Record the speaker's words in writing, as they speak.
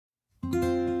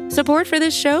Support for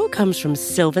this show comes from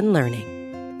Sylvan Learning.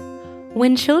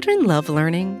 When children love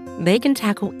learning, they can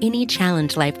tackle any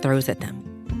challenge life throws at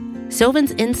them.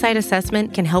 Sylvan's Insight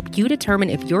Assessment can help you determine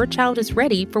if your child is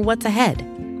ready for what's ahead.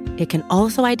 It can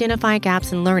also identify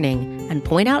gaps in learning and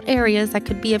point out areas that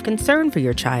could be of concern for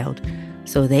your child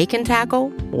so they can tackle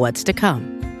what's to come.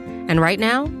 And right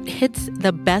now, it's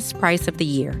the best price of the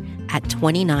year at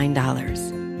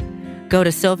 $29. Go to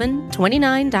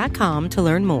sylvan29.com to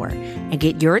learn more and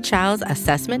get your child's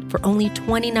assessment for only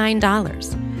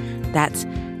 $29. That's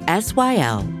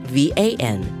SYLVAN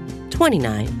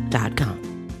 29.com.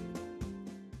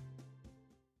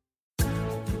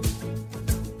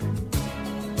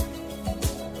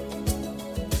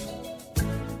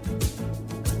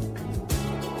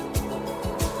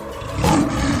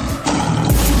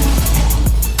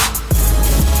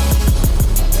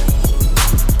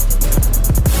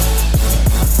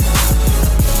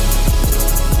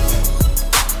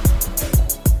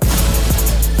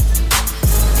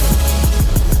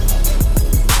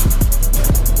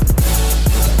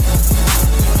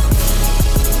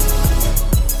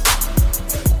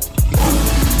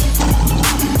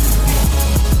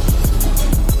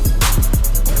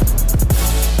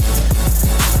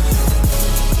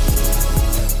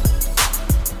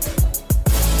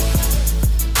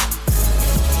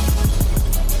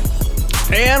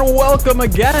 Welcome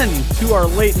again to our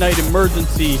late night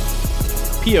emergency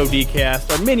POD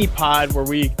cast, our mini pod where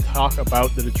we talk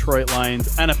about the Detroit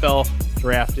Lions NFL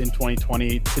draft in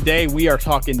 2020. Today we are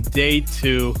talking day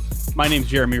 2. My name's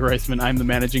Jeremy Reisman. I'm the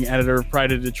managing editor of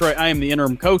Pride of Detroit. I am the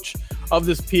interim coach of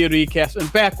this POD cast,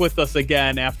 and back with us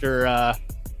again after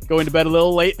going to bed a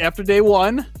little late after day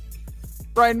 1.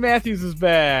 Ryan Matthews is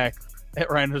back at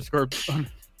Ryan_POD,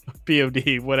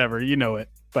 whatever, you know it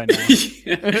by now.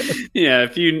 Yeah,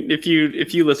 if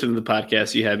you listen to the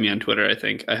podcast, you have me on Twitter,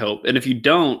 I hope. And if you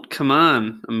don't, come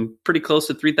on. I'm pretty close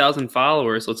to 3,000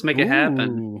 followers. Let's make it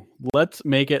happen. Let's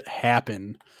make it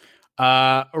happen.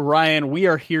 Ryan, we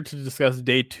are here to discuss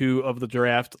day 2 of the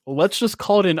draft. Let's just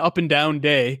call it an up and down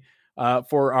day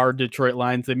for our Detroit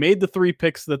Lions. They made the 3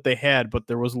 picks that they had, but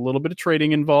there was a little bit of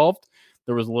trading involved.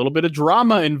 There was a little bit of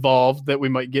drama involved that we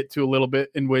might get to a little bit,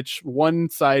 in which one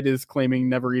side is claiming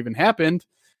never even happened.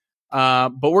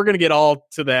 But we're going to get all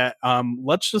to that.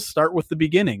 Let's just start with the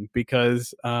beginning,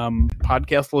 because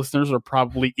podcast listeners are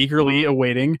probably eagerly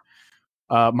awaiting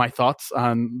my thoughts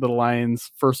on the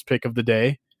Lions' first pick of the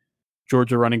day,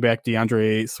 Georgia running back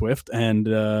DeAndre Swift. And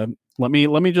let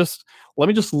me just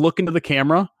look into the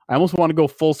camera. I almost want to go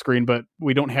full screen, but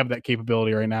we don't have that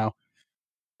capability right now.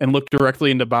 And look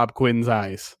directly into Bob Quinn's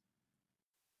eyes.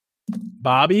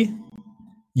 Bobby,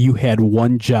 you had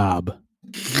one job.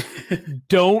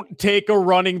 Don't take a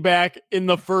running back in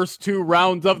the first 2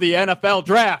 rounds of the NFL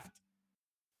draft.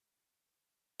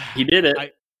 He did it.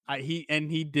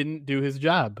 He didn't do his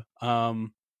job.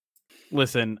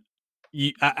 Listen,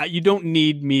 you don't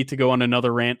need me to go on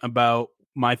another rant about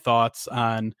my thoughts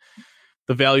on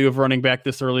the value of running back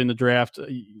this early in the draft.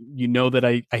 You know that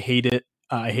I hate it.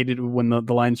 I hated when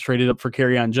the Lions traded up for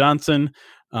Kerryon Johnson,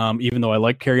 even though I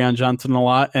like Kerryon Johnson a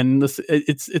lot. And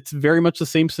it's very much the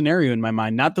same scenario in my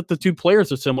mind. Not that the 2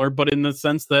 players are similar, but in the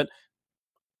sense that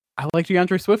I like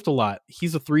DeAndre Swift a lot.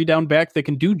 He's a 3-down back that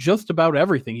can do just about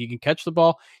everything. He can catch the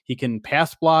ball. He can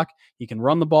pass block. He can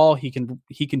run the ball. He can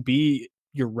be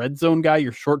your red zone guy,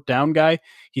 your short down guy.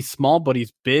 He's small, but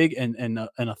he's big and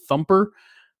a thumper.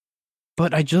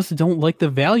 But I just don't like the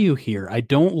value here. I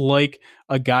don't like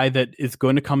a guy that is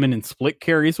going to come in and split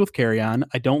carries with Kerryon.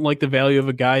 I don't like the value of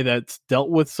a guy that's dealt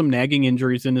with some nagging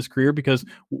injuries in his career, because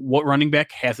what running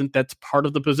back hasn't? That's part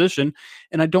of the position.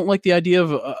 And I don't like the idea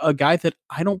of a guy that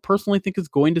I don't personally think is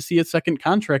going to see a second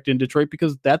contract in Detroit,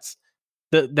 because that's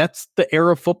the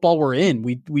era of football we're in.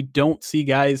 We don't see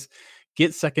guys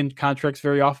get second contracts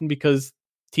very often because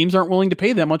teams aren't willing to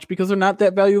pay that much, because they're not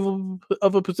that valuable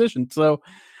of a position. So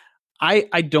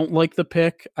I don't like the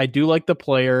pick. I do like the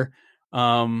player.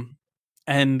 And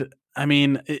I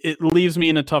mean, it leaves me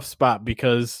in a tough spot,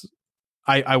 because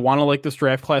I want to like this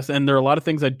draft class. And there are a lot of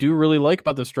things I do really like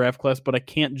about this draft class, but I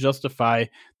can't justify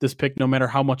this pick no matter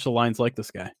how much the Lions like this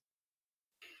guy.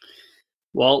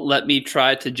 Well, let me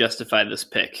try to justify this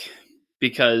pick,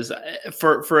 because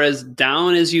for as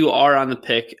down as you are on the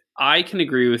pick, I can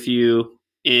agree with you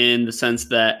in the sense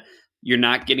that you're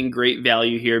not getting great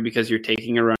value here because you're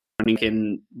taking a running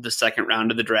in the second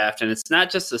round of the draft. And it's not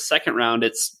just the second round,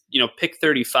 it's, pick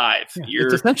 35. Yeah,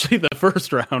 it's essentially the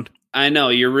first round. I know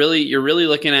you're really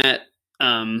looking at,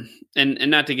 and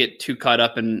not to get too caught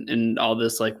up in all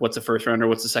this, like what's a first rounder,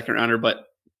 what's a second rounder, but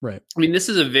right. I mean, this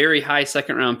is a very high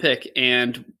second round pick.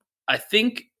 And I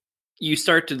think you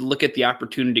start to look at the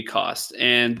opportunity cost.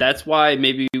 And that's why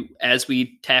maybe as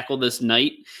we tackle this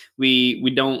night,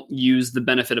 we don't use the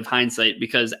benefit of hindsight,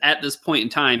 because at this point in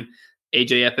time,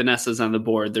 AJ Epinesa is on the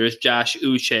board. There's Josh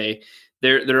Uche.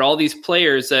 There are all these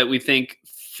players that we think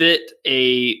fit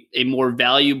a more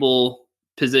valuable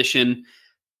position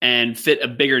and fit a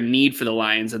bigger need for the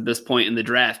Lions at this point in the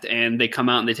draft. And they come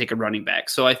out and they take a running back.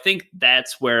 So I think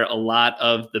that's where a lot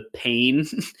of the pain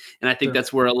and I think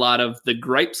that's where a lot of the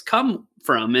gripes come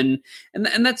from. And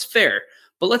that's fair.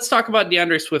 But let's talk about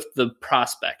DeAndre Swift, the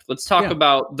prospect. Let's talk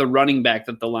about the running back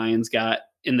that the Lions got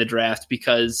in the draft,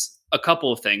 because a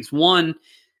couple of things. One,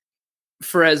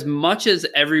 for as much as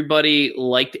everybody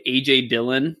liked A.J.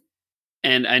 Dillon,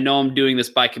 and I know I'm doing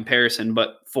this by comparison,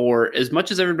 but for as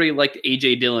much as everybody liked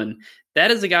A.J. Dillon,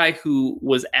 that is a guy who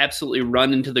was absolutely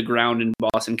run into the ground in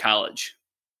Boston College.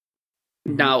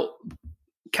 Mm-hmm. Now,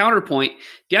 counterpoint,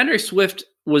 DeAndre Swift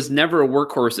was never a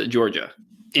workhorse at Georgia.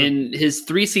 In his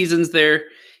 3 seasons there,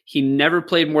 he never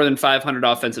played more than 500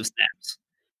 offensive snaps.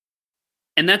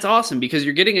 And that's awesome, because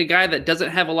you're getting a guy that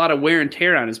doesn't have a lot of wear and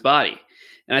tear on his body.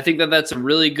 And I think that that's a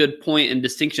really good point and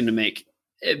distinction to make.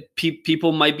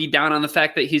 People might be down on the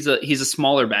fact that he's a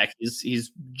smaller back.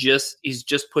 He's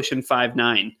just pushing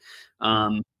 5'9".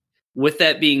 With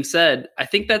that being said, I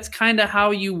think that's kind of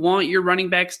how you want your running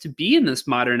backs to be in this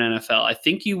modern NFL. I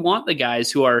think you want the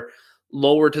guys who are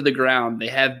lower to the ground. They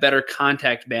have better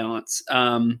contact balance.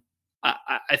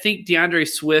 I think DeAndre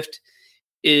Swift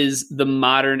is the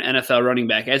modern NFL running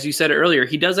back. As you said earlier,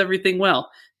 he does everything well.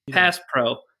 Pass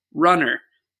pro, runner,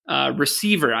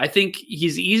 receiver. I think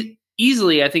he's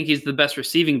easily, I think he's the best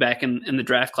receiving back in the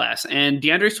draft class. And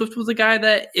DeAndre Swift was a guy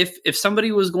that if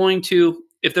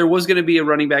there was going to be a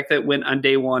running back that went on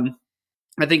day one,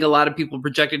 I think a lot of people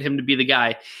projected him to be the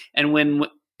guy. And when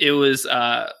it was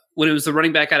the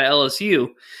running back out of LSU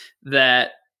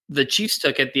that the Chiefs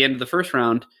took at the end of the first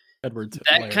round, Edwards,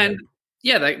 that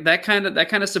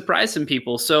kind of surprised some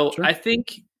people. So sure. I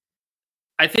think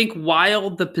while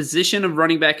the position of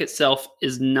running back itself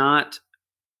is not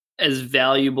as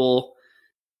valuable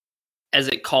as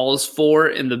it calls for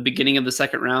in the beginning of the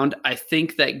second round, I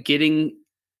think that getting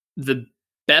the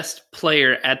best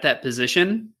player at that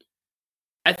position,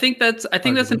 I think that's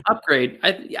an upgrade.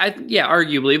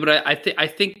 Arguably, but I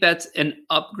think that's an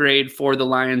upgrade for the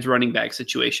Lions running back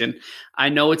situation. I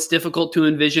know it's difficult to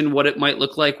envision what it might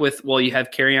look like with, well, you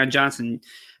have Kerryon Johnson.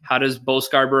 How does Bo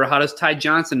Scarborough, how does Ty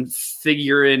Johnson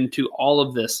figure into all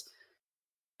of this?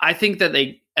 I think that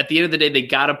at the end of the day, they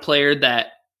got a player that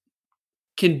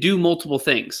can do multiple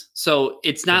things. So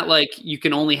it's not like you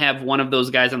can only have one of those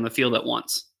guys on the field at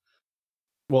once.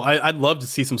 Well, I'd love to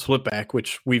see some split back,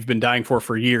 which we've been dying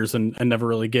for years and never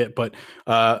really get. But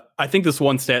I think this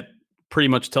one stat pretty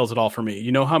much tells it all for me.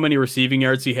 You know how many receiving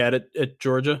yards he had at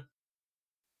Georgia?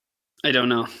 I don't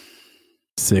know.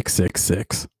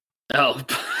 666. Oh,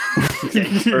 okay,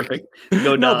 perfect.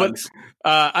 Go Dogs. No,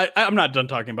 but I'm not done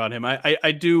talking about him.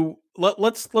 I do.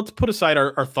 Let's put aside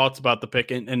our thoughts about the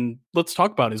pick and let's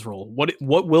talk about his role.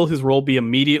 What will his role be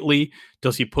immediately?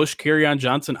 Does he push Kerryon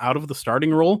Johnson out of the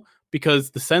starting role?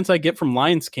 Because the sense I get from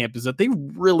Lions camp is that they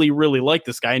really, really like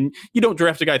this guy. And you don't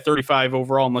draft a guy 35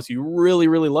 overall unless you really,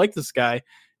 really like this guy.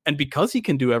 And because he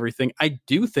can do everything, I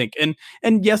do think, and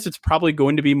yes, it's probably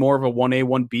going to be more of a 1A,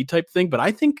 1B type thing, but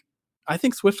I think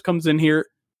Swift comes in here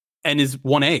and is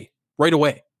 1A right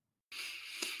away.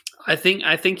 I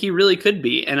think he really could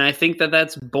be. And I think that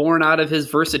that's born out of his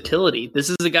versatility. This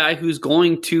is a guy who's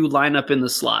going to line up in the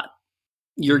slot.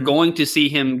 You're going to see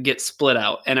him get split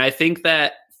out. And I think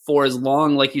that for as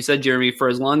long, like you said, Jeremy, for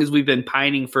as long as we've been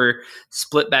pining for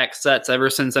split back sets ever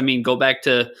since, go back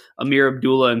to Amir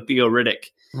Abdullah and Theo Riddick.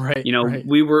 Right.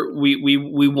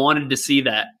 We wanted to see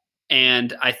that.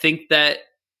 And I think that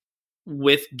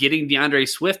with getting DeAndre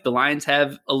Swift, the Lions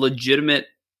have a legitimate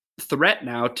threat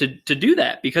now to do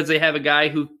that, because they have a guy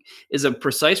who is a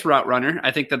precise route runner. I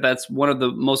think that that's one of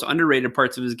the most underrated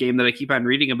parts of his game that I keep on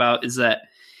reading about, is that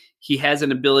he has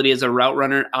an ability as a route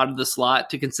runner out of the slot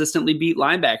to consistently beat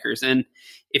linebackers. And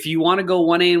if you want to go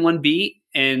 1A and 1B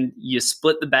and you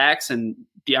split the backs and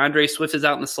DeAndre Swift is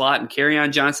out in the slot and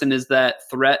Kerryon Johnson is that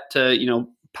threat to,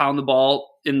 pound the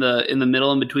ball in the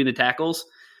middle and between the tackles,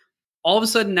 all of a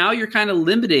sudden now you're kind of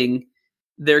limiting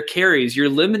their carries. You're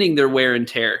limiting their wear and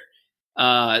tear.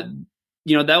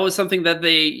 That was something that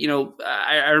they,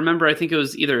 I remember, I think it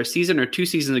was either a season or 2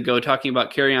 seasons ago, talking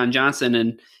about Kerryon Johnson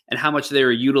and how much they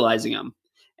were utilizing him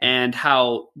and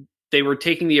how they were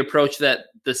taking the approach that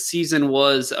the season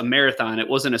was a marathon. It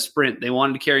wasn't a sprint. They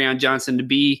wanted Kerryon Johnson to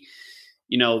be,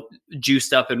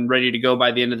 juiced up and ready to go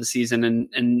by the end of the season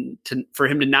and for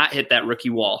him to not hit that rookie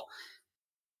wall.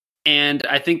 And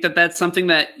I think that that's something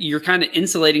that you're kind of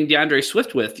insulating DeAndre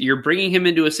Swift with. You're bringing him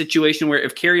into a situation where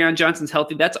if Kerryon Johnson's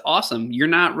healthy, that's awesome. You're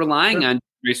not relying on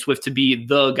DeAndre Swift to be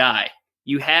the guy.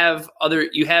 You have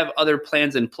other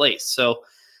plans in place. So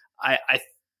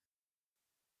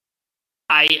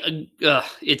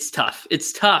it's tough.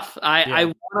 It's tough. I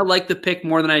want to like the pick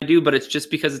more than I do, but it's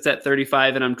just because it's at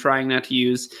 35 and I'm trying not to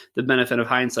use the benefit of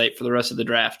hindsight for the rest of the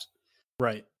draft.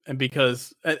 Right. And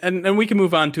because and we can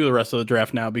move on to the rest of the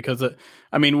draft now because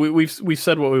I mean we've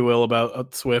said what we will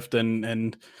about Swift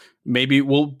and maybe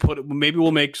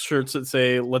we'll make shirts that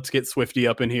say let's get Swifty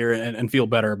up in here and feel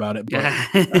better about it. But,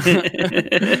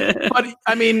 but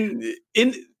I mean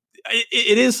it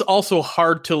is also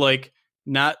hard to like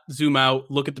not zoom out,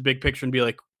 look at the big picture and be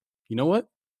like, you know what?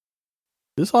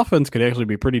 This offense could actually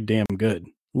be pretty damn good.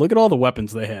 Look at all the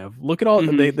weapons they have. Look at all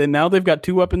they now they've got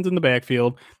 2 weapons in the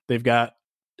backfield. They've got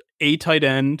a tight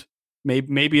end,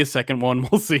 maybe a second one,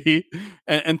 we'll see,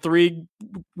 and 3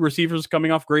 receivers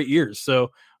coming off great years. So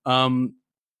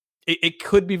it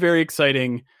could be very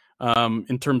exciting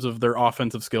in terms of their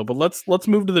offensive skill. But let's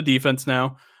move to the defense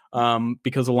now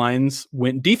because the Lions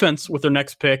went defense with their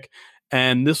next pick,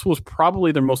 and this was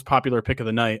probably their most popular pick of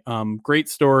the night. Great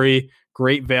story,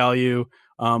 great value.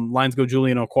 Lions go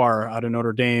Julian Okwara out of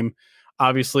Notre Dame.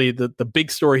 Obviously, the big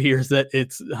story here is that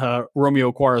it's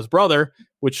Romeo Okwara's brother,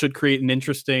 which should create an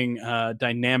interesting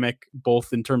dynamic,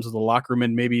 both in terms of the locker room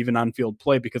and maybe even on-field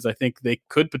play, because I think they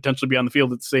could potentially be on the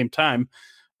field at the same time.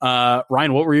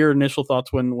 Ryan, what were your initial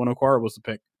thoughts when Okwara was the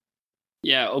pick?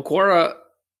 Yeah, Okwara,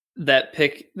 that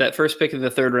first pick of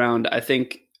the 3rd round, I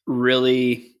think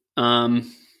really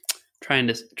trying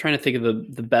to think of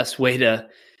the best way to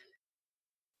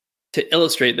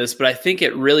illustrate this, but I think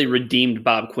it really redeemed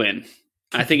Bob Quinn.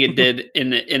 I think it did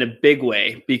in a big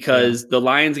way because the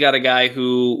Lions got a guy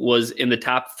who was in the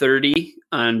top 30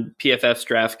 on PFF's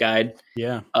draft guide.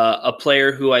 Yeah. A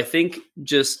player who I think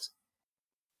just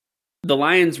the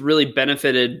Lions really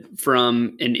benefited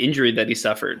from an injury that he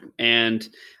suffered. And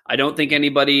I don't think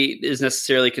anybody is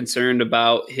necessarily concerned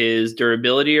about his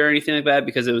durability or anything like that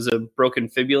because it was a broken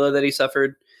fibula that he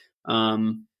suffered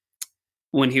when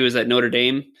he was at Notre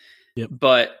Dame. Yep.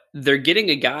 But they're getting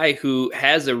a guy who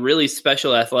has a really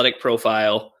special athletic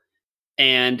profile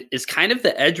and is kind of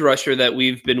the edge rusher that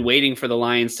we've been waiting for the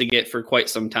Lions to get for quite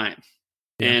some time.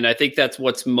 Yeah. And I think that's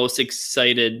what's most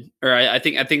excited, or I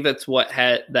think that's what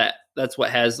that's what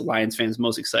has Lions fans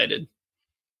most excited.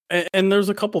 And there's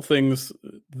a couple things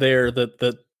there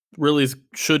that really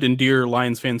should endear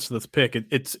Lions fans to this pick.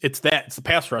 It's the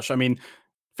pass rush. I mean,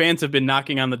 fans have been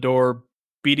knocking on the door,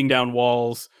 beating down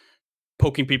walls,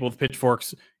 poking people with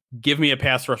pitchforks. Give me a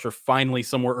pass rusher finally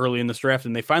somewhere early in this draft,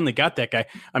 and they finally got that guy.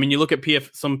 I mean, you look at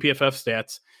some PFF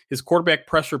stats, his quarterback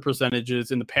pressure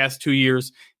percentages in the past 2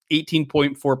 years,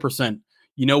 18.4%.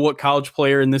 You know what college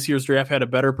player in this year's draft had a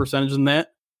better percentage than that?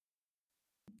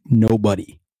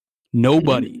 Nobody.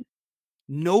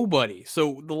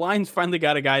 So the Lions finally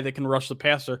got a guy that can rush the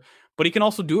passer, but he can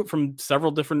also do it from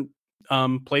several different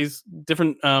places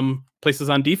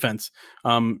on defense.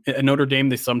 At Notre Dame,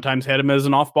 they sometimes had him as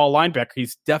an off-ball linebacker.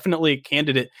 He's definitely a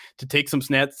candidate to take some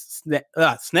snaps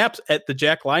at the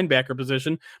jack linebacker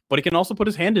position, but he can also put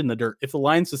his hand in the dirt. If the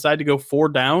Lions decide to go 4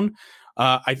 down,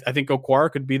 I think Okwara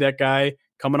could be that guy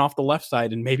coming off the left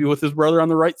side and maybe with his brother on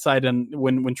the right side and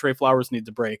when Trey Flowers needs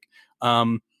a break.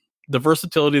 The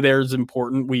versatility there is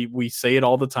important. We say it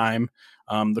all the time.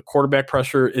 The quarterback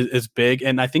pressure is big,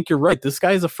 and I think you're right. This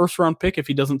guy is a first-round pick if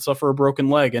he doesn't suffer a broken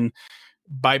leg. And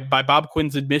by Bob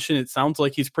Quinn's admission, it sounds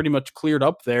like he's pretty much cleared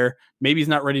up there. Maybe he's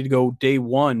not ready to go day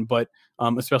one, but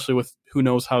especially with who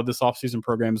knows how this offseason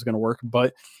program is going to work.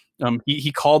 But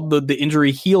he called the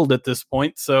injury healed at this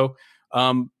point. So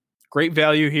great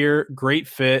value here, great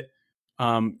fit.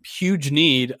 Huge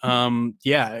need.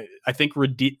 I think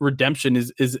redemption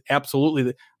is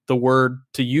absolutely the word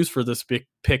to use for this big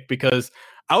pick because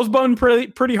I was bummed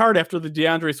pretty hard after the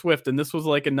DeAndre Swift, and this was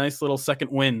like a nice little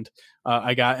second wind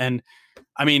I got. And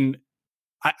I mean,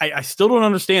 I still don't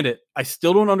understand it. I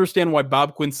still don't understand why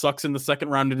Bob Quinn sucks in the second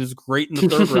round and is great in the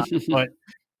third round. But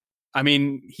I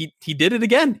mean, he did it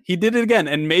again.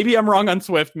 And maybe I'm wrong on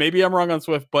Swift.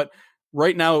 But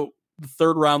right now, the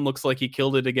third round looks like he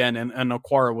killed it again, and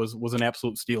Okwara was an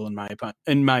absolute steal in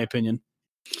my opinion.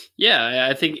 Yeah,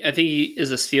 I think he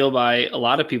is a steal by a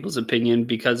lot of people's opinion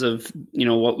because of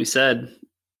what we said.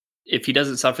 If he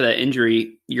doesn't suffer that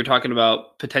injury, you're talking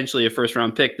about potentially a first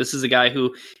round pick. This is a guy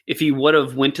who, if he would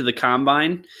have went to the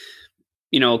combine,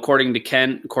 according to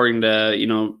Ken, according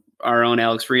to our own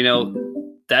Alex Reno,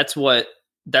 that's what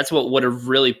would have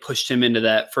really pushed him into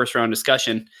that first round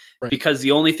discussion. because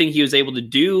the only thing he was able to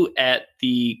do at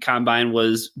the combine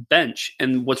was bench.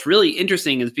 And what's really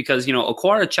interesting is because,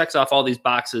 Okwara checks off all these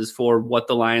boxes for what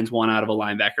the Lions want out of a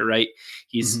linebacker, right?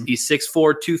 He's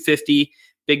 6'4", 250,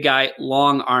 big guy,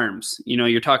 long arms.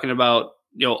 You're talking about,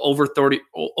 over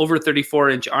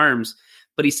 34-inch arms,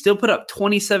 but he still put up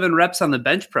 27 reps on the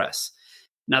bench press.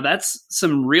 Now that's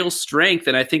some real strength,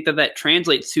 and I think that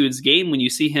translates to his game when you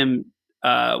see him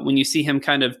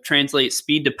kind of translate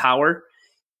speed to power,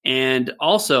 and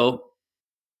also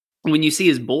when you see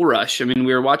his bull rush. I mean,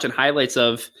 we were watching highlights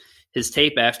of his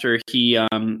tape after the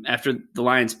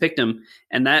Lions picked him,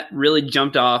 and that really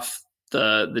jumped off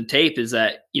the tape. Is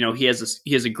that he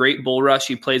has a great bull rush.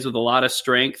 He plays with a lot of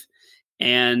strength,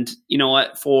 and you know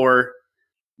what?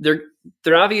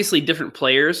 They're obviously different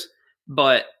players,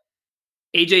 but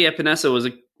AJ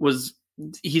Epinesa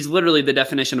he's literally the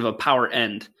definition of a power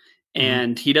end,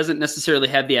 and he doesn't necessarily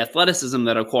have the athleticism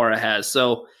that Okwara has.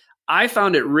 So I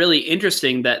found it really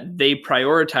interesting that they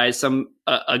prioritize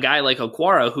a guy like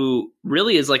Okwara, who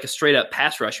really is like a straight up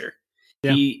pass rusher.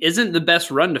 Yeah. He isn't the best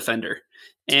run defender,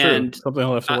 and something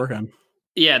he'll have to work on.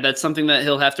 Yeah, that's something that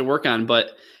he'll have to work on.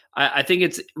 But I think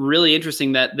it's really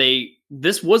interesting that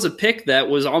this was a pick that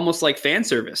was almost like fan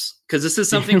service, because this is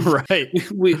something right.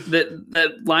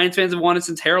 that Lions fans have wanted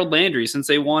since Harold Landry, since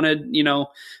they wanted,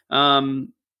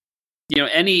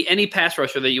 any pass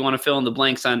rusher that you want to fill in the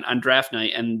blanks on draft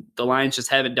night, and the Lions just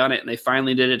haven't done it, and they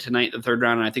finally did it tonight in the third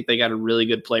round, and I think they got a really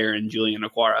good player in Julian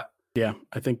Okwara. Yeah,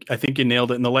 I think you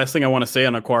nailed it. And the last thing I want to say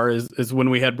on Okwara is when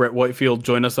we had Brett Whitefield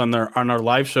join us on our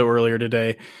live show earlier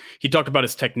today, he talked about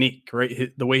his technique,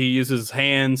 right? The way he uses his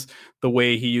hands, the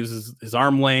way he uses his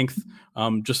arm length,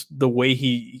 just the way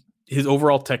his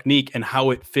overall technique and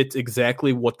how it fits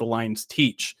exactly what the Lions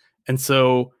teach. And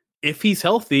so if he's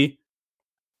healthy,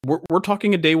 we're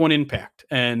talking a day one impact,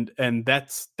 and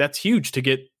that's huge to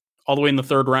get all the way in the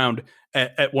third round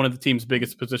at one of the team's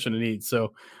biggest position of need.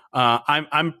 So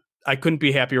I couldn't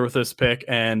be happier with this pick,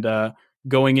 and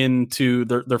going into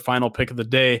their final pick of the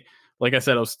day, like I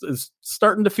said, I was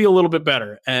starting to feel a little bit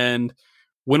better. And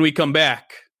when we come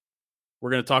back, we're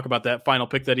going to talk about that final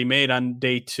pick that he made on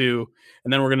day 2,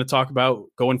 and then we're going to talk about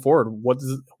going forward. What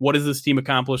does this team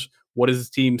accomplish? What does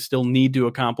this team still need to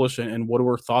accomplish? And what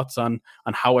are our thoughts on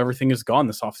how everything has gone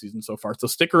this offseason so far? So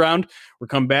stick around. We'll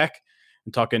come back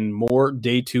and talking more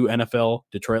day 2 NFL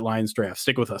Detroit Lions draft.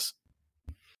 Stick with us.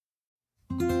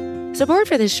 Support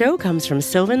for this show comes from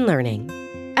Sylvan Learning.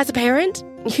 As a parent,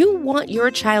 you want your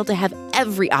child to have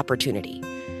every opportunity,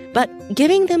 but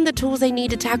giving them the tools they need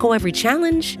to tackle every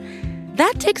challenge,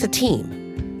 that takes a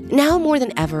team. Now more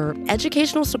than ever,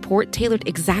 educational support tailored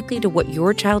exactly to what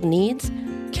your child needs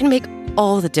can make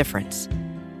all the difference.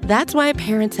 That's why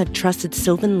parents have trusted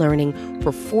Sylvan Learning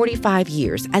for 45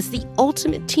 years as the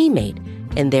ultimate teammate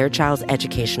in their child's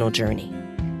educational journey,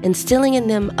 instilling in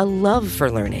them a love for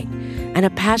learning and a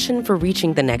passion for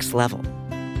reaching the next level.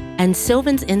 And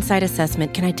Sylvan's Insight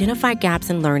Assessment can identify gaps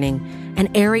in learning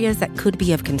and areas that could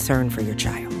be of concern for your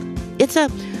child. It's a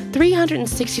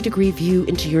 360-degree view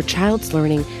into your child's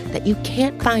learning that you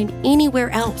can't find anywhere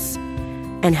else,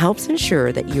 and helps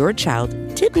ensure that your child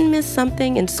didn't miss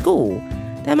something in school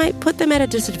that might put them at a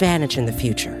disadvantage in the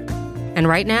future. And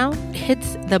right now,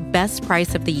 it's the best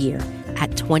price of the year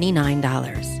at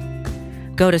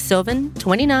 $29. Go to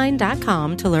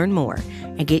sylvan29.com to learn more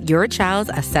and get your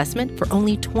child's assessment for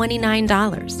only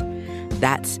 $29.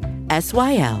 That's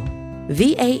SYLVAN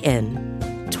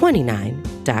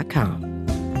 29.com.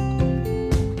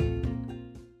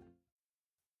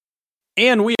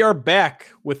 And we are back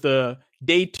with the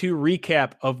day 2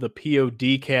 recap of the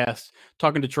POD cast,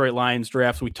 talking Detroit Lions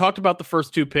drafts. We talked about the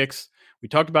first 2 picks. We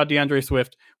talked about DeAndre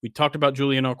Swift. We talked about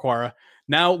Julian Okwara.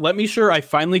 Now, let me sure I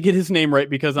finally get his name right,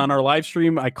 because on our live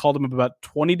stream, I called him about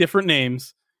 20 different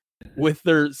names. With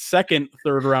their second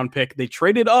third-round pick, they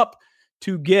traded up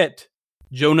to get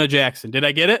Jonah Jackson. Did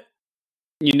I get it?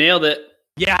 You nailed it.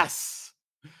 Yes.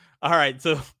 All right,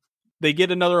 so they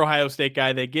get another Ohio State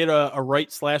guy. They get a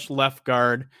right/left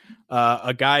guard,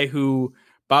 a guy who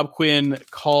Bob Quinn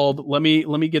called, let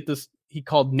me get this, he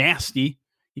called nasty.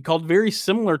 He called very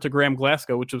similar to Graham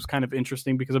Glasgow, which was kind of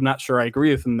interesting because I'm not sure I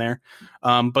agree with him there.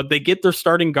 But they get their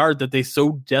starting guard that they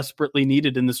so desperately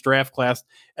needed in this draft class.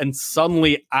 And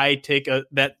suddenly I take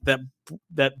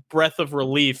that breath of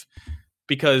relief,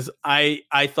 because I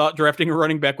thought drafting a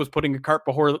running back was putting a cart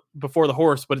before the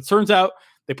horse, but it turns out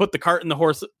they put the cart and the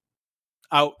horse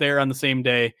out there on the same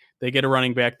day. They get a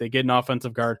running back, they get an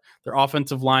offensive guard. Their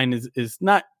offensive line is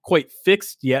not quite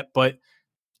fixed yet, but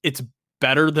it's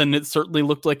better than it certainly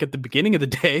looked like at the beginning of the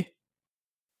day.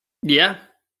 Yeah.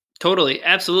 Totally,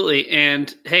 absolutely.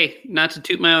 And hey, not to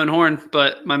toot my own horn,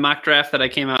 but my mock draft that I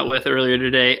came out with earlier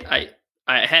today,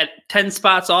 I had 10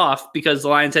 spots off because the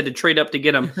Lions had to trade up to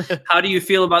get him. How do you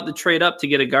feel about the trade up to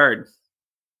get a guard?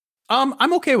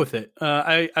 I'm okay with it.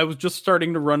 I was just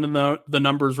starting to run the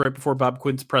numbers right before Bob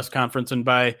Quinn's press conference, and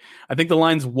I think the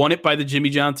Lions won it by the Jimmy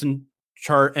Johnson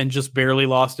chart and just barely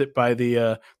lost it by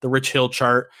the Rich Hill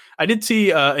chart. I did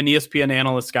see an ESPN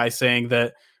analyst guy saying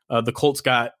that the Colts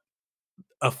got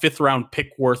a 5th round pick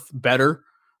worth better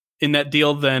in that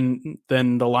deal than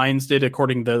the Lions did,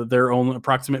 according to their own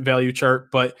approximate value chart.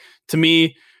 But to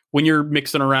me, when you're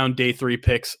mixing around day 3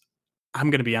 picks, I'm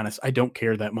going to be honest, I don't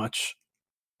care that much.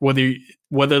 Whether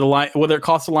it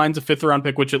costs the Lions a 5th round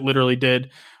pick, which it literally did,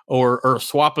 or a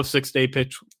swap of 6-day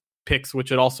picks,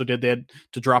 which it also did. They had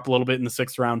to drop a little bit in the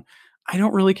 6th round. I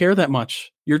don't really care that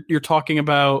much. You're talking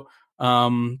about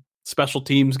special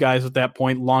teams guys at that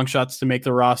point, long shots to make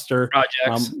the roster,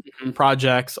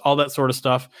 projects, all that sort of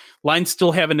stuff. Lions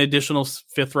still have an additional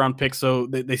 5th round pick, so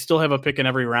they still have a pick in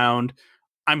every round.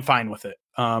 I'm fine with it.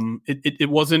 It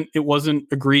wasn't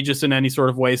egregious in any sort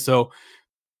of way. So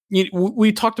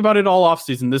we talked about it all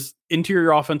offseason. This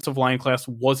interior offensive line class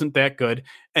wasn't that good,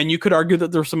 and you could argue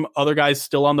that there's some other guys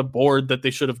still on the board that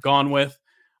they should have gone with.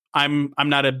 I'm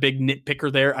not a big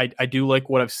nitpicker there. I do like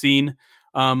what I've seen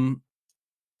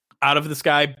out of this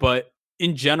guy, but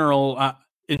in general,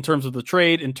 in terms of the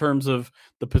trade, in terms of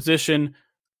the position,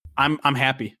 I'm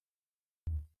happy.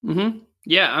 Mm-hmm.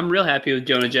 Yeah, I'm real happy with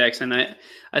Jonah Jackson.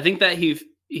 I think that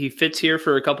he fits here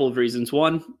for a couple of reasons.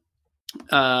 One,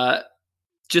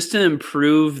 just to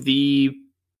improve the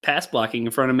pass blocking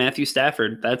in front of Matthew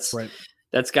Stafford. That's right.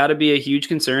 That's got to be a huge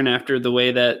concern after the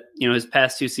way that, his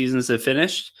past 2 seasons have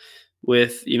finished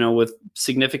with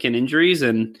significant injuries.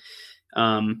 And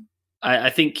I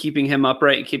think keeping him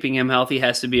upright and keeping him healthy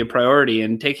has to be a priority.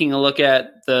 And taking a look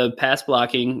at the pass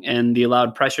blocking and the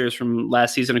allowed pressures from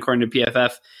last season, according to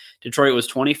PFF, Detroit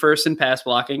was 21st in pass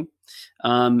blocking.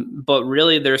 But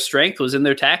really their strength was in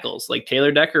their tackles. Like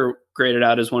Taylor Decker graded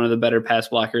out as one of the better pass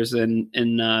blockers in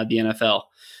the NFL.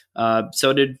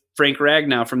 So did Frank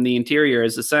Ragnow from the interior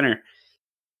as the center.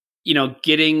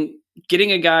 Getting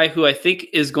a guy who I think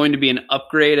is going to be an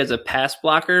upgrade as a pass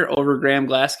blocker over Graham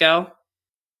Glasgow.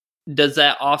 Does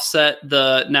that offset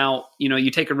now,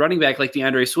 you take a running back like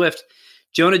DeAndre Swift,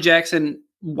 Jonah Jackson,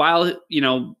 while,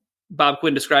 Bob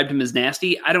Quinn described him as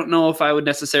nasty, I don't know if I would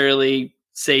necessarily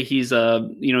say he's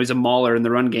he's a mauler in the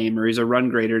run game or he's a run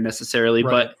grader necessarily,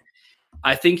 right. But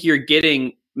I think you're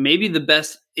getting maybe the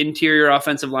best interior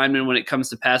offensive lineman when it comes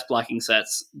to pass blocking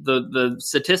sets. The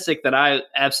statistic that I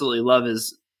absolutely love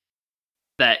is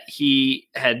that he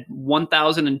had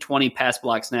 1,020 pass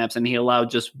block snaps and he allowed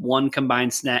just one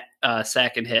combined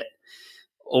sack and hit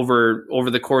over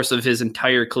the course of his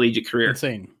entire collegiate career.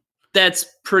 Insane. That's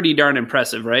pretty darn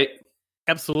impressive, right?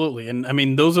 Absolutely. And I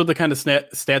mean, those are the kind of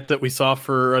stat that we saw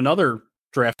for another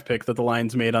draft pick that the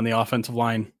Lions made on the offensive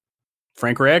line,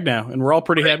 Frank Ragnow. And we're all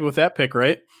pretty happy with that pick,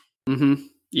 right? Mm-hmm.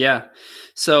 Yeah.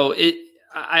 So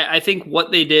I think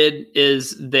what they did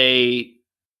is they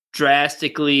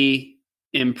drastically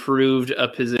improved a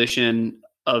position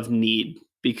of need,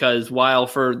 because while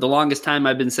for the longest time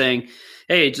I've been saying,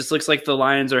 hey, it just looks like the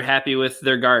Lions are happy with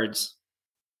their guards.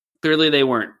 Clearly they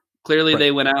weren't. Clearly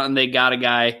They went out and they got a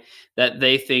guy that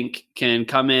they think can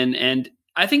come in, and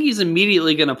I think he's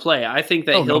immediately going to play. I think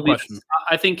that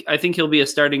I think he'll be a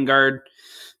starting guard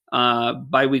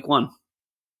by week 1.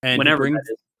 And whenever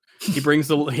he brings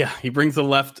the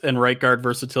left and right guard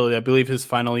versatility. I believe his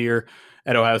final year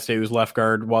at Ohio State, he was left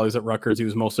guard. While he was at Rutgers, he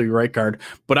was mostly right guard.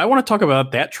 But I want to talk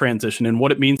about that transition and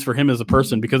what it means for him as a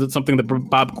person, because it's something that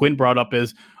Bob Quinn brought up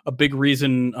as a big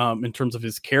reason in terms of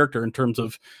his character, in terms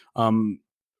of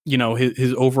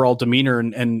his overall demeanor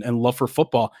and love for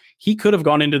football. He could have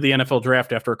gone into the NFL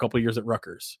draft after a couple of years at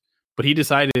Rutgers, but he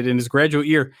decided in his graduate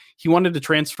year he wanted to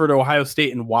transfer to Ohio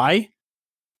State. And why?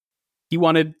 He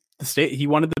wanted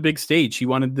the big stage. He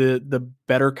wanted the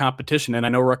better competition. And I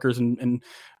know Rutgers and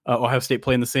Ohio State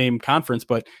play in the same conference,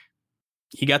 but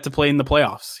he got to play in the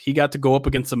playoffs. He got to go up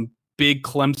against some big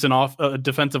Clemson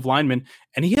defensive linemen,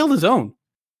 and he held his own.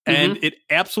 And it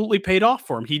absolutely paid off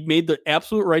for him. He made the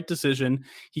absolute right decision.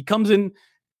 He comes in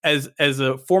as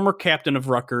a former captain of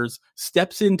Rutgers,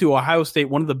 steps into Ohio State,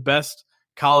 one of the best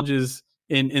colleges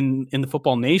in the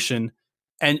football nation,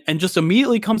 and just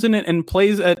immediately comes in and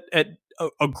plays at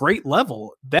a great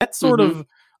level. That sort of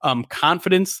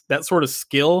confidence, that sort of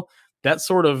skill, that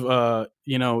sort of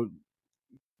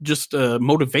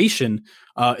motivation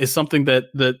is something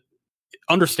that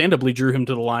understandably drew him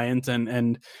to the Lions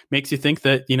and makes you think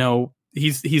that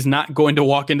he's not going to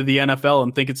walk into the NFL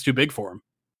and think it's too big for him.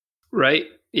 Right.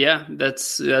 Yeah,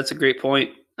 that's a great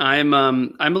point. I'm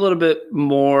a little bit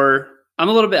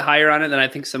higher on it than I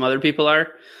think some other people are,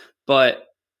 but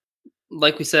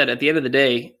like we said, at the end of the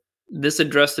day, this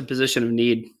addressed a position of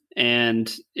need,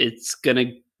 and it's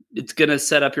gonna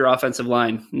set up your offensive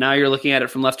line. Now you're looking at it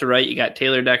from left to right. You got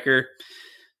Taylor Decker,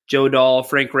 Joe Dahl,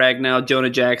 Frank Ragnow, Jonah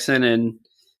Jackson, and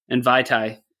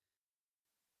Vaitai.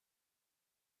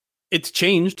 It's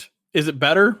changed. Is it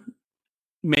better?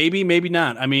 Maybe, maybe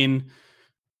not. I mean,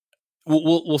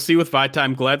 we'll see with Vaitai.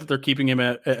 I'm glad that they're keeping him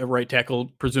at right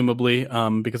tackle, presumably,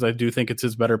 because I do think it's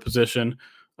his better position.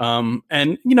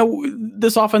 And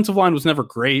this offensive line was never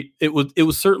great. It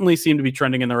was certainly seemed to be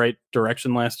trending in the right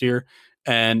direction last year,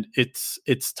 and it's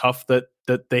tough that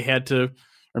they had to,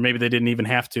 or maybe they didn't even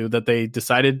have to, that they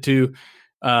decided to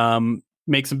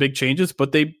make some big changes,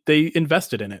 but they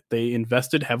invested in it. They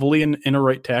invested heavily in a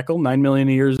right tackle. $9 million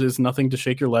a year is nothing to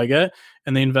shake your leg at,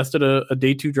 and they invested a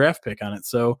day 2 draft pick on it.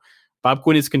 So Bob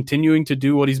Quinn is continuing to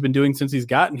do what he's been doing since he's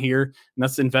gotten here, and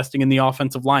that's investing in the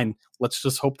offensive line. Let's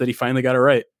just hope that he finally got it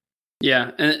right.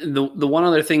 Yeah, and the one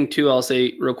other thing too, I'll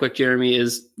say real quick, Jeremy,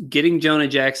 is getting Jonah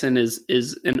Jackson is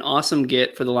an awesome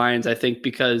get for the Lions, I think,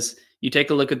 because you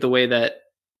take a look at the way that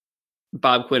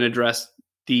Bob Quinn addressed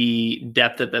the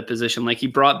depth at that position. Like, he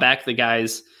brought back the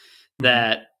guys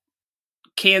that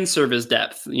can serve as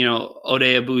depth. Ode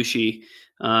Abushi,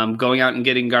 going out and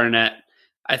getting Garnett.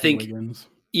 I think, Wiggins.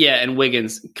 Yeah, and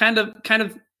Wiggins, kind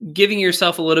of giving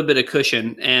yourself a little bit of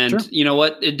cushion. And Sure. You know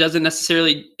what? It doesn't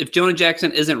necessarily, if Jonah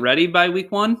Jackson isn't ready by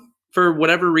week 1 for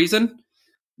whatever reason,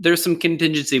 there's some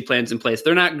contingency plans in place.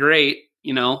 They're not great,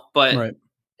 but Right.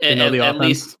 They know the at offense.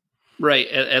 least, right.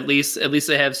 At least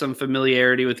they have some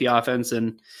familiarity with the offense,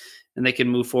 and they can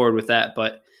move forward with that.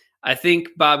 But I think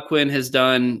Bob Quinn has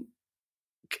done,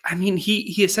 I mean,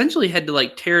 he essentially had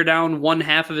to tear down one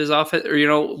half of his offense,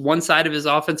 or one side of his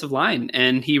offensive line,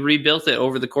 and he rebuilt it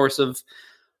over the course of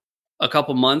a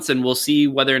couple months, and we'll see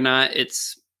whether or not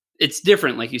it's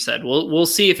different. Like you said, we'll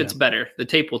see if it's better. The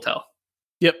tape will tell.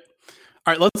 Yep.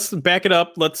 All right, let's back it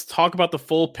up. Let's talk about the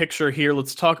full picture here.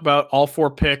 Let's talk about all 4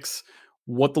 picks,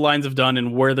 what the Lions have done,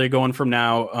 and where they're going from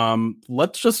now.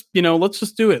 Let's just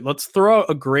do it. Let's throw out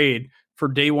a grade for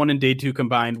day 1 and day 2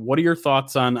 combined. What are your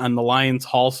thoughts on the Lions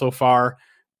haul so far?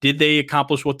 Did they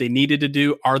accomplish what they needed to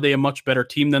do? Are they a much better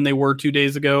team than they were 2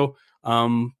 days ago?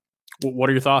 What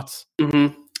are your thoughts?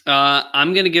 Mm-hmm.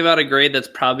 I'm going to give out a grade that's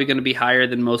probably going to be higher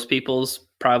than most people's,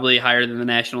 probably higher than the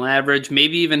national average,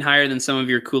 maybe even higher than some of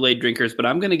your Kool-Aid drinkers, but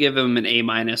I'm going to give them an A-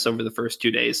 over the first 2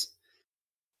 days.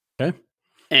 Okay.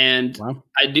 And wow.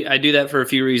 I do that for a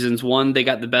few reasons. One, they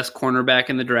got the best cornerback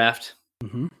in the draft.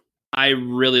 Mm-hmm. I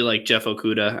really like Jeff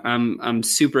Okudah. I'm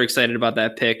super excited about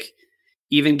that pick.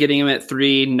 Even getting him at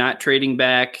 3, not trading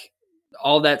back,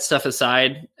 all that stuff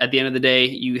aside, at the end of the day,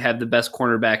 you have the best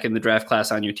cornerback in the draft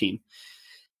class on your team.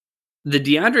 The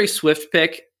DeAndre Swift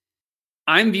pick,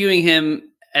 I'm viewing him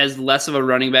as less of a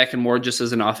running back and more just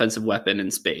as an offensive weapon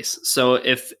in space. So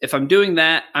if I'm doing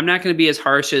that, I'm not going to be as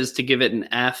harsh as to give it an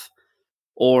F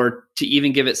or to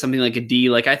even give it something like a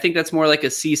D. I think that's more like a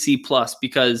CC plus,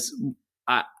 because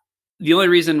the only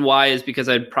reason why is because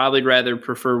I'd probably rather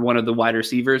prefer one of the wide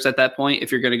receivers at that point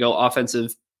if you're going to go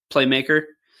offensive playmaker.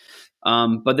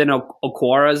 But then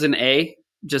Okwara is an A,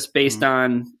 just based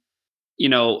on,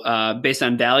 based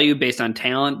on value, based on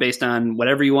talent, based on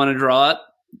whatever you want to draw up.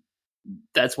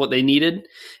 That's what they needed.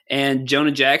 And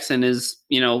Jonah Jackson is,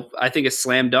 I think a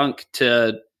slam dunk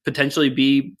to potentially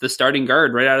be the starting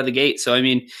guard right out of the gate. So, I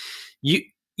mean,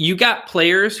 you got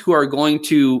players who are going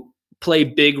to play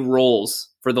big roles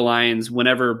for the Lions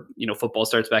whenever, football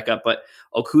starts back up. But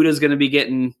Okudah is going to be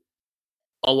getting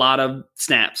a lot of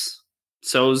snaps.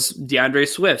 So's DeAndre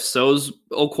Swift. So's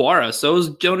Okwara.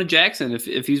 So's Jonah Jackson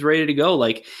if he's ready to go.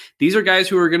 These are guys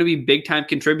who are going to be big time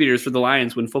contributors for the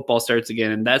Lions when football starts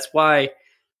again. And that's why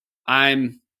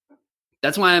I'm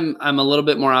a little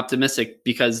bit more optimistic,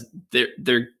 because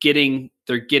they're getting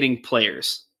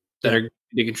players that are going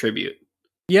to contribute.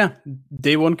 Yeah,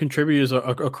 day 1 contributors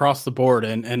across the board,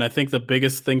 and I think the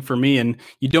biggest thing for me, and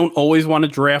you don't always want to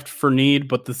draft for need,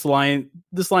 but this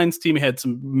Lions team had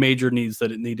some major needs that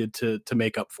it needed to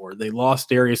make up for. They lost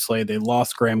Darius Slay, they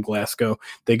lost Graham Glasgow.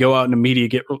 They go out in the media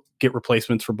get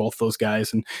replacements for both those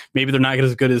guys, and maybe they're not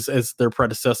as good as their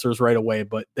predecessors right away,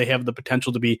 but they have the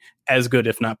potential to be as good,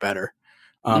 if not better.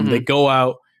 They go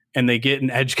out and they get an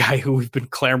edge guy who we've been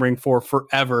clamoring for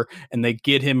forever, and they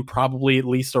get him probably at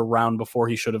least a round before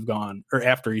he should have gone, or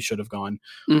after he should have gone.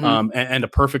 And a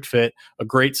perfect fit, a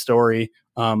great story.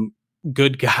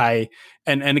 good guy.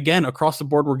 And again, across the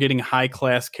board, we're getting high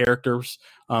class characters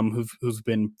who've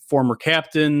been former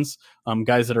captains,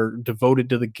 guys that are devoted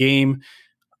to the game.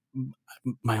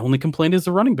 My only complaint is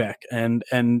the running back, and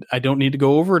I don't need to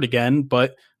go over it again.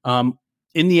 But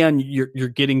in the end, you're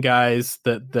getting guys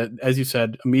that, as you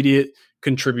said, immediate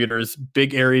contributors,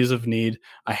 big areas of need.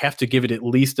 I have to give it at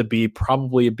least a B,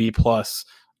 probably a B plus.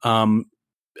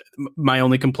 My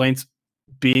only complaints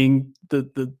being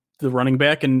the running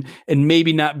back and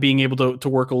maybe not being able to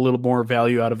work a little more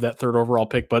value out of that third overall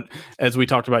pick. But as we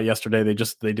talked about yesterday, they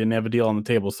didn't have a deal on the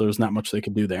table, so there's not much they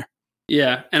could do there.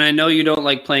 Yeah, and I know you don't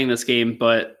like playing this game,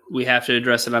 but we have to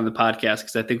address it on the podcast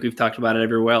because I think we've talked about it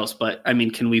everywhere else. But I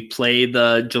mean, can we play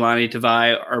the Jelani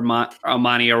Tavai or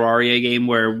Amani Araria game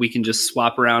where we can just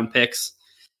swap around picks?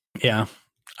 Yeah,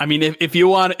 I mean, if you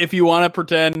want to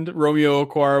pretend Romeo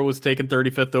Okwara was taken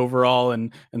 35th overall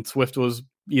and Swift was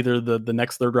either the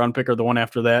next third round pick or the one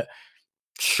after that,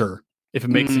 sure. If it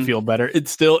makes you feel better,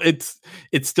 it's still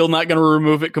not going to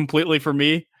remove it completely for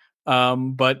me.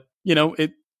 But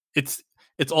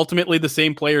it's ultimately the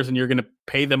same players and you're going to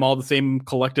pay them all the same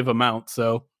collective amount.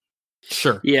 So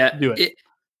sure. Yeah. Do it.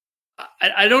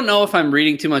 I don't know if I'm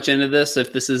reading too much into this,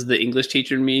 if this is the English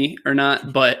teacher in me or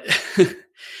not, but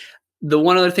the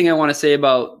one other thing I want to say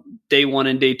about day 1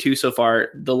 and day 2 so far,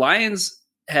 the Lions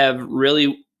have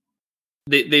really,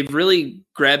 they've really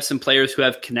grabbed some players who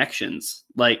have connections.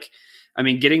 Like, I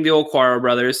mean, getting the Okwara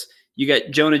brothers, you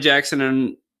got Jonah Jackson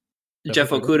and Jeff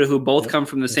Okudah, who both come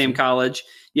from the same college.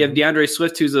 You have DeAndre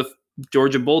Swift, who's a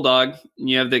Georgia Bulldog, and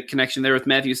you have the connection there with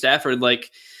Matthew Stafford. Like,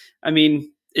 I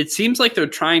mean, it seems like they're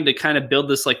trying to kind of build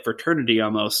this like fraternity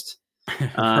almost,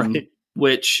 right.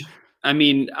 Which, I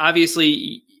mean,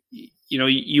 obviously,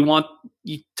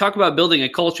 you talk about building a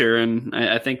culture, and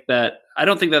I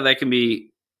don't think that can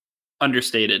be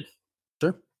understated,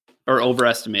 sure, or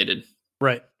overestimated.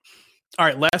 Right. All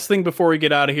right, last thing before we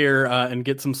get out of here and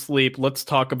get some sleep, let's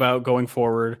talk about going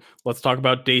forward. Let's talk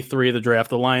about day 3 of the draft.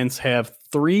 The Lions have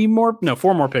 4 more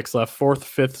picks left, 4th,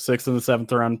 5th, 6th, and the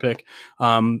 7th round pick.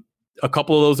 A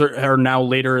couple of those are now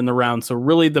later in the round. So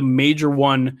really the major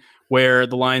one where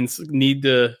the Lions need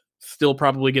to still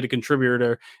probably get a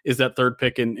contributor is that third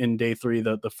pick in day 3,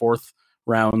 the 4th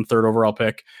round, 3rd overall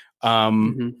pick.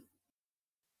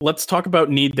 Let's talk about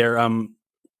need there.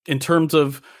 In terms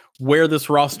of where this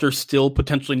roster still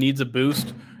potentially needs a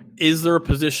boost, is there a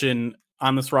position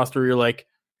on this roster where you're like,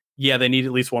 yeah, they need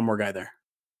at least one more guy there?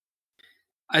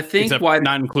 I think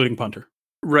not including punter.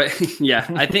 Right. Yeah.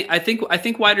 I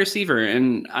think wide receiver,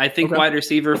 and I think wide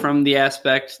receiver from the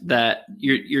aspect that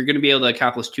you're going to be able to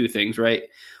accomplish 2 things, right?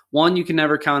 One, you can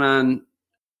never count on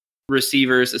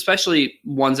receivers, especially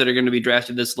ones that are going to be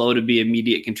drafted this low, to be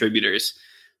immediate contributors.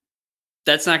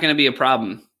 That's not going to be a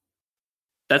problem.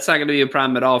 That's not going to be a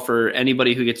problem at all for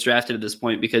anybody who gets drafted at this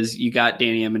point, because you got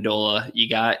Danny Amendola, you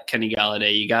got Kenny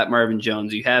Galladay, you got Marvin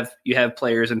Jones, you have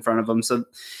players in front of them. So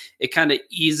it kind of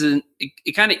eases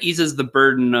the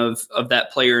burden of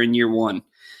that player in year 1.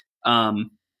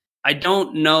 I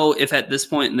don't know if at this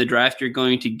point in the draft you're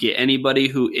going to get anybody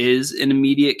who is an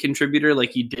immediate contributor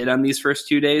like you did on these first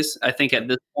 2 days. I think at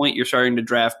this point you're starting to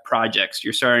draft projects.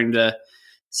 You're starting to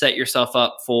set yourself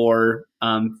up for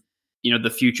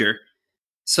the future.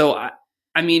 So,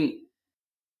 I mean,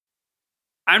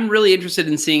 I'm really interested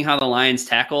in seeing how the Lions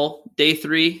tackle day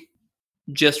 3,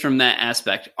 just from that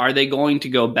aspect. Are they going to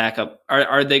go back up?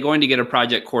 Are they going to get a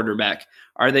project quarterback?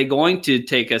 Are they going to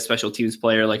take a special teams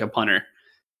player like a punter?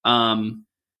 Are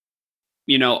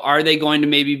they going to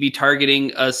maybe be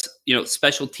targeting us,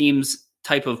 special teams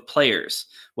type of players,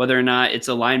 whether or not it's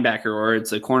a linebacker or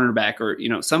it's a cornerback or,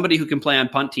 somebody who can play on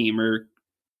punt team or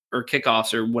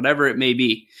kickoffs or whatever it may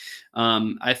be.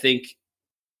 I think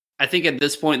at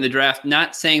this point in the draft,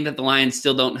 not saying that the Lions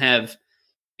still don't have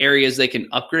areas they can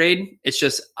upgrade. It's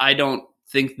just, I don't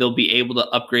think they'll be able to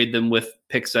upgrade them with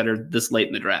picks that are this late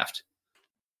in the draft.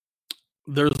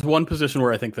 There's one position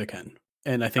where I think they can,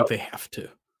 and I think they have to.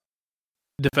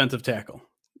 Defensive tackle.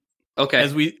 Okay.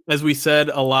 As we said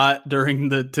a lot during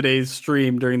today's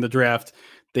stream during the draft,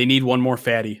 they need one more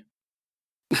fatty.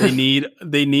 They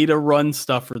need a run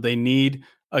stuffer. They need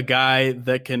a guy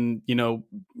that can,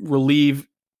 relieve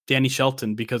Danny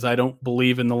Shelton, because I don't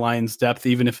believe in the Lions' depth,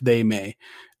 even if they may.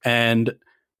 And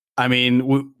I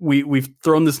mean, we've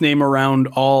thrown this name around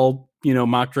all,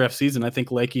 mock draft season. I think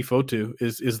Leki Fotu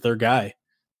is their guy.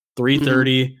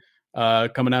 330,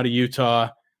 coming out of Utah.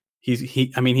 He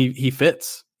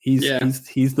fits. He's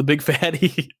the big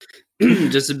fatty.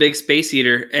 Just a big space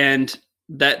eater. And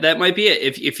that might be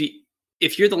it.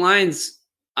 If you're the Lions,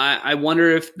 I wonder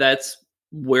if that's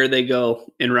where they go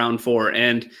in round 4.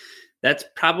 And that's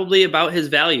probably about his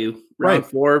value. Round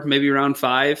 4, maybe round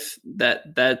 5.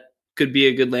 That could be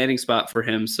a good landing spot for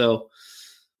him. So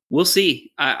we'll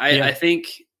see. I think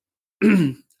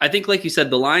I think, like you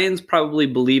said, the Lions probably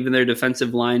believe in their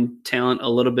defensive line talent a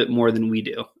little bit more than we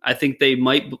do. I think they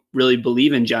might really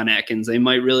believe in John Atkins. They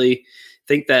might really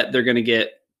think that they're going to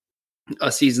get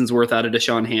a season's worth out of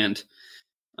Deshaun Hand.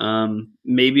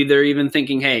 Maybe they're even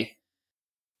thinking, hey,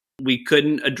 we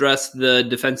couldn't address the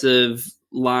defensive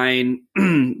line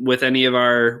with any of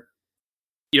our,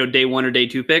 day 1 or day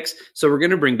 2 picks. So we're going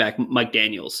to bring back Mike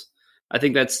Daniels. I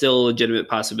think that's still a legitimate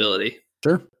possibility.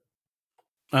 Sure.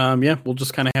 We'll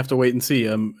just kind of have to wait and see.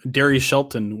 Darius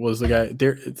Shelton was the guy.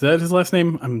 Is that his last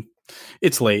name?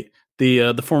 It's late.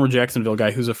 The former Jacksonville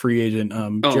guy who's a free agent.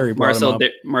 Jerry brought him up.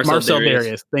 Marcel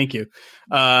Darius. Thank you.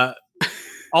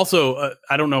 Also,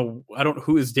 I don't know.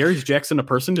 Who is Darius Jackson a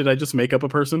person? Did I just make up a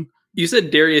person? You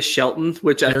said Darius Shelton,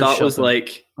 which I thought was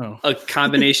like a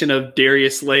combination of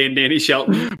Darius Slay and Danny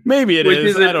Shelton. Maybe it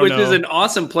is. Which is an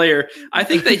awesome player. I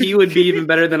think that he would be even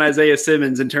better than Isaiah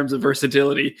Simmons in terms of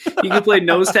versatility. He could play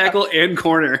nose tackle and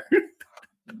corner.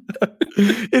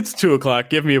 It's 2:00.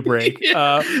 Give me a break.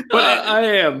 But I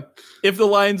am. If the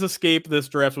Lions escape this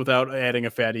draft without adding a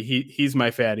fatty, he's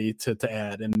my fatty to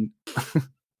add. And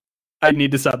I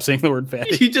need to stop saying the word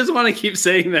fatty. You just want to keep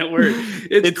saying that word.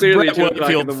 It's clearly Brett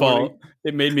Whitefield's fault.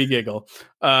 It made me giggle.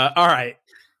 All right.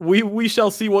 We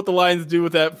shall see what the Lions do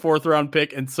with that 4th round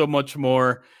pick and so much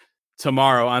more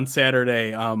tomorrow on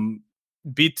Saturday.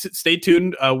 Stay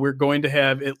tuned. We're going to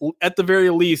have, at the very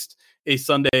least, a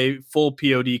Sunday full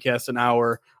POD cast, an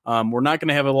hour. We're not going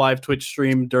to have a live Twitch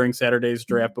stream during Saturday's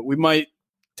draft, but we might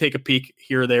take a peek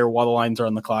here or there while the Lions are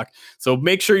on the clock. So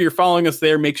make sure you're following us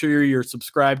there. Make sure you're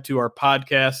subscribed to our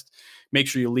podcast. Make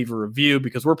sure you leave a review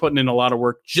because we're putting in a lot of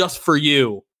work just for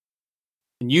you.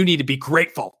 And you need to be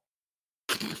grateful.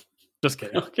 Just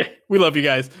kidding. Okay. We love you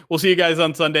guys. We'll see you guys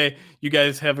on Sunday. You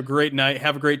guys have a great night.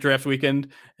 Have a great draft weekend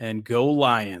and go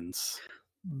Lions.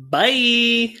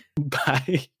 Bye.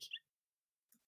 Bye.